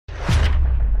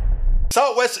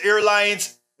Southwest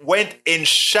Airlines went in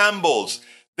shambles.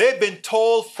 They've been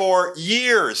told for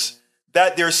years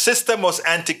that their system was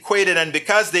antiquated, and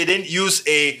because they didn't use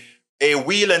a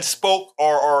wheel and spoke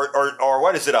or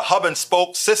what is it, a hub and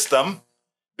spoke system,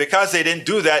 because they didn't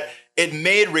do that, it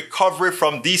made recovery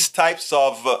from these types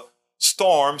of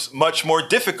storms much more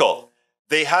difficult.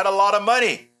 They had a lot of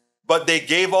money, but they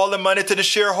gave all the money to the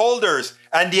shareholders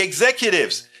and the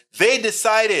executives. They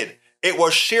decided it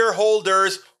was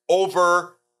shareholders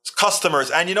over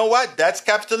customers. And you know what? That's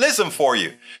capitalism for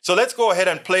you. So let's go ahead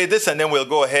and play this, and then we'll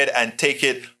go ahead and take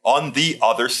it on the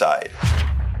other side.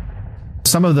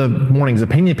 Some of the morning's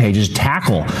opinion pages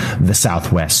tackle the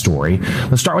Southwest story.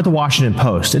 Let's start with the Washington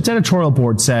Post. Its editorial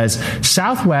board says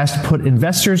Southwest put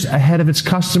investors ahead of its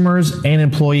customers and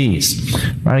employees.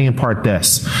 Writing in part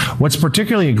this: what's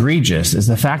particularly egregious is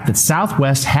the fact that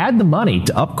Southwest had the money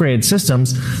to upgrade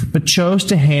systems, but chose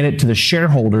to hand it to the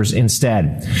shareholders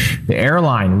instead. The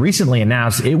airline recently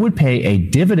announced it would pay a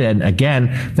dividend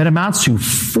again that amounts to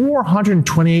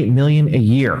 $428 million a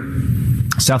year.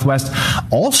 Southwest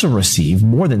also received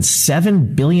more than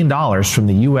 $7 billion from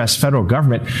the U.S. federal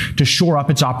government to shore up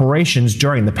its operations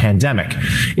during the pandemic.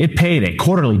 It paid a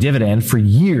quarterly dividend for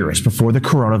years before the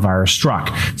coronavirus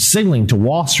struck, signaling to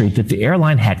Wall Street that the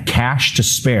airline had cash to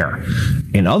spare.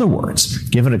 In other words,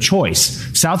 given a choice,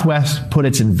 Southwest put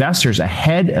its investors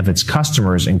ahead of its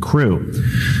customers and crew.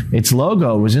 Its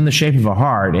logo was in the shape of a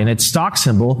heart, and its stock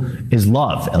symbol is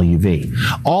LOVE, L-U-V.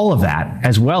 All of that,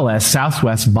 as well as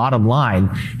Southwest's bottom line,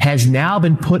 has now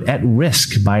been put at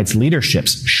risk by its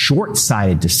leadership's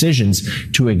short-sighted decisions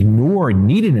to ignore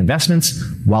needed investments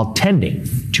while tending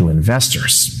to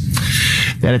investors.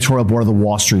 The editorial board of the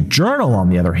Wall Street Journal, on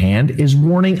the other hand, is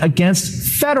warning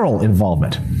against federal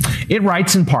involvement. It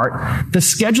writes in part, the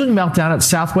scheduling meltdown at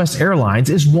Southwest Airlines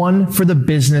is one for the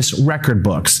business record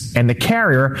books, and the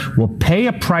carrier will pay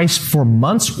a price for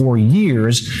months or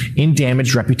years in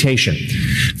damaged reputation.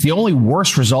 The only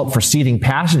worst result for seating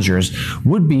passengers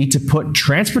would be to put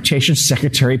Transportation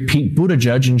Secretary Pete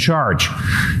Buttigieg in charge.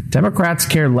 Democrats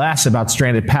care less about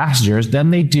stranded passengers than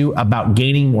they do about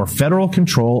gaining more federal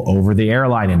control over the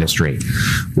airline industry.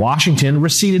 Washington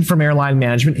receded from airline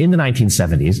management in the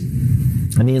 1970s,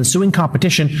 and the ensuing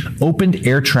competition opened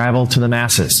air travel to the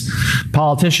masses.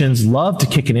 Politicians love to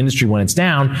kick an industry when it's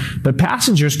down, but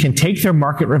passengers can take their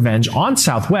market revenge on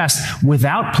Southwest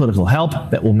without political help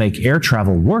that will make air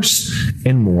travel worse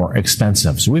and more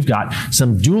expensive. So we've got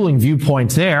some dueling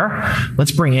viewpoints there.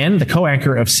 Let's bring in the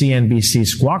co-anchor of CNBC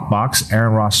Squawk Box,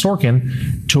 Aaron Ross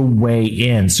Sorkin, to weigh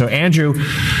in. So Andrew,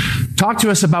 talk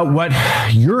to us about what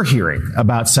you're hearing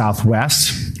about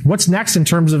Southwest. What's next in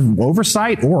terms of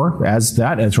oversight, or, as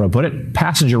that editor put it,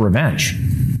 passenger revenge?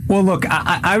 Well, look,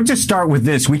 I would just start with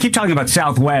this. We keep talking about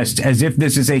Southwest as if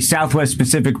this is a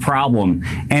Southwest-specific problem,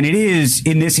 and it is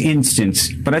in this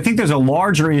instance. But I think there's a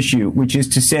larger issue, which is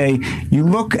to say, you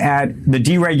look at the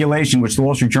deregulation, which the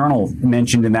Wall Street Journal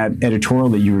mentioned in that editorial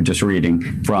that you were just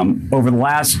reading from, over the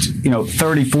last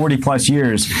 30, 40 plus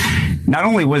years. Not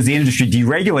only was the industry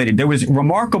deregulated, there was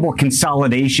remarkable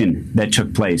consolidation that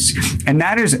took place. And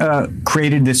that has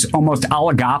created this almost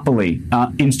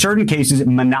oligopoly, in certain cases,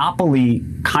 monopoly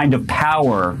kind of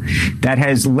power that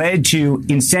has led to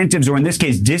incentives, or in this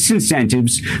case,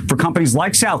 disincentives for companies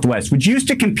like Southwest, which used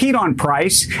to compete on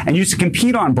price and used to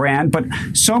compete on brand. But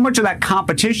so much of that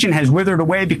competition has withered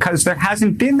away because there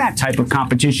hasn't been that type of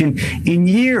competition in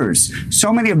years.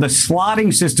 So many of the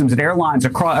slotting systems at airlines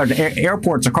across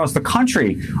airports across the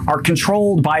country are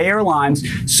controlled by airlines,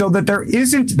 so that there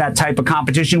isn't that type of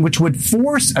competition, which would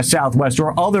force a Southwest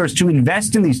or others to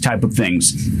invest in these type of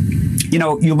things.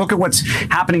 You look at what's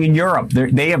happening in Europe.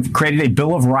 They have created a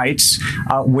Bill of Rights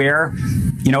where,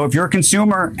 if you're a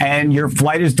consumer and your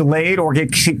flight is delayed or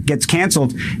gets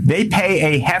canceled, they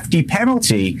pay a hefty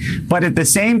penalty. But at the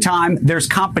same time, there's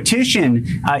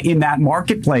competition in that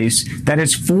marketplace that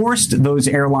has forced those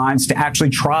airlines to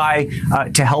actually try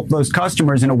to help those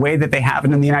customers in a way that they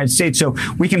haven't in the United States. So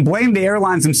we can blame the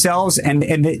airlines themselves, and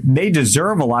they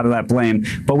deserve a lot of that blame.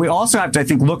 But we also have to, I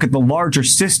think, look at the larger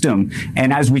system.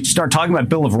 And as we start talking about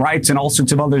Bill of Rights and all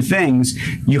sorts of other things,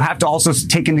 you have to also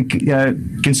take into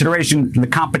consideration the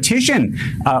competition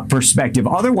perspective.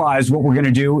 Otherwise, what we're going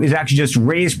to do is actually just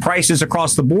raise prices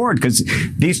across the board, because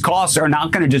these costs are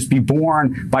not going to just be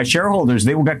borne by shareholders.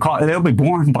 They'll be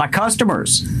borne by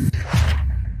customers.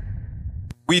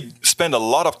 We spend a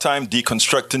lot of time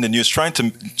deconstructing the news, trying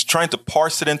to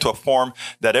parse it into a form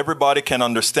that everybody can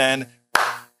understand.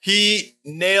 He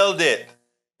nailed it.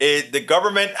 The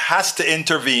government has to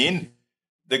intervene.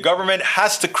 The government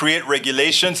has to create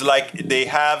regulations like they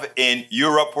have in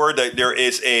Europe, where there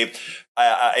is a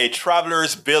a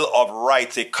traveler's bill of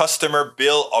rights, a customer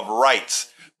bill of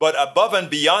rights. But above and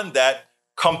beyond that,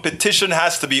 competition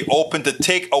has to be open to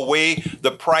take away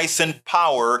the pricing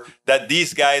power that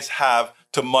these guys have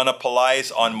to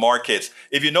monopolize on markets.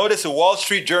 If you notice, the Wall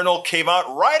Street Journal came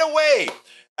out right away.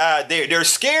 They're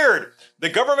scared. The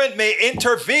government may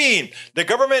intervene. The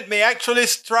government may actually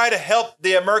try to help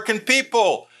the American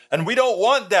people. And we don't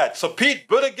want that. So Pete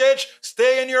Buttigieg,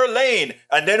 stay in your lane.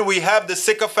 And then we have the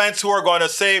sycophants who are going to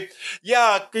say,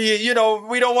 yeah, we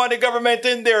don't want the government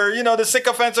in there. The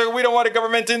sycophants are, we don't want the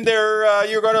government in there.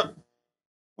 You're going to...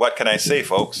 What can I say,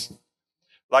 folks?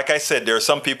 Like I said, there are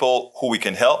some people who we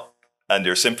can help, and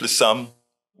there are simply some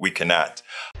we cannot.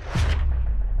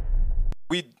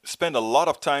 We spend a lot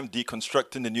of time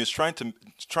deconstructing the news, trying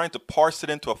to parse it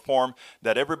into a form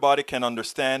that everybody can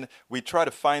understand. We try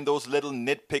to find those little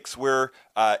nitpicks where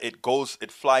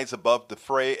it flies above the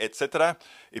fray, etc.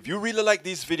 If you really like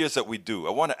these videos that we do,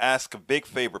 I want to ask a big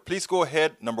favor. Please go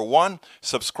ahead. Number one,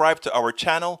 subscribe to our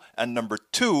channel. And number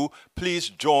two, please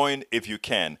join if you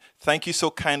can. Thank you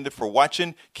so kindly for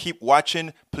watching. Keep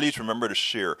watching. Please remember to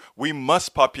share. We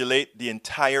must populate the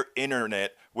entire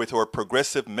internet with our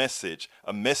progressive message,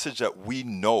 a message that we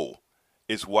know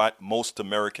is what most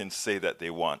Americans say that they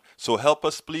want. So help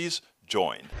us, please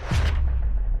join.